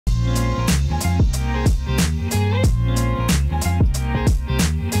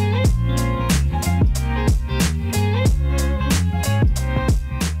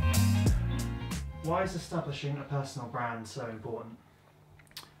establishing a personal brand so important?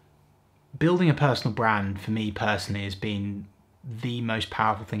 Building a personal brand for me personally has been the most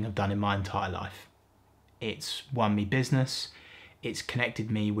powerful thing I've done in my entire life. It's won me business, it's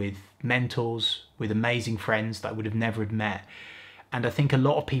connected me with mentors, with amazing friends that I would have never have met. And I think a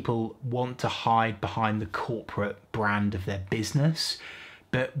lot of people want to hide behind the corporate brand of their business.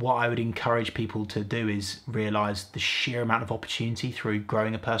 But what I would encourage people to do is realise the sheer amount of opportunity through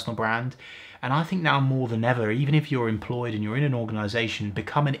growing a personal brand. And I think now more than ever, even if you're employed and you're in an organisation,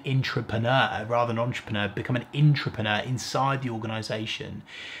 become an intrapreneur rather than entrepreneur, become an intrapreneur inside the organisation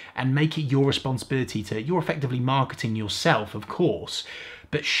and make it your responsibility to, you're effectively marketing yourself, of course,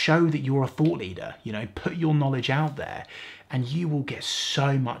 but show that you're a thought leader, you know, put your knowledge out there and you will get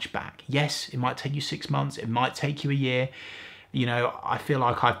so much back. Yes, it might take you 6 months, it might take you a year. You know, I feel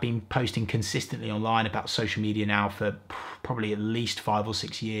like I've been posting consistently online about social media now for probably at least 5 or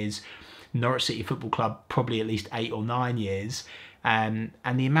 6 years. Norwich City Football Club, probably at least 8 or 9 years. And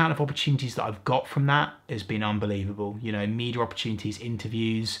the amount of opportunities that I've got from that has been unbelievable. You know, media opportunities,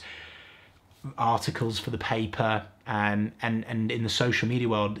 interviews, articles for the paper, and in the social media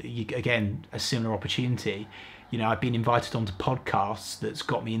world, again, a similar opportunity. You know, I've been invited onto podcasts that's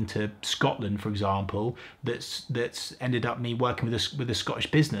got me into Scotland, for example, that's ended up me working with a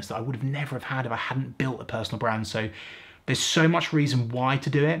Scottish business that I would have never have had if I hadn't built a personal brand. So there's so much reason why to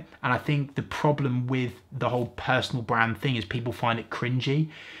do it. And I think the problem with the whole personal brand thing is people find it cringy.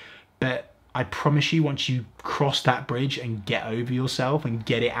 But I promise you, once you cross that bridge and get over yourself and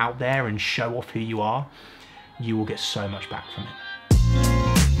get it out there and show off who you are, you will get so much back from it.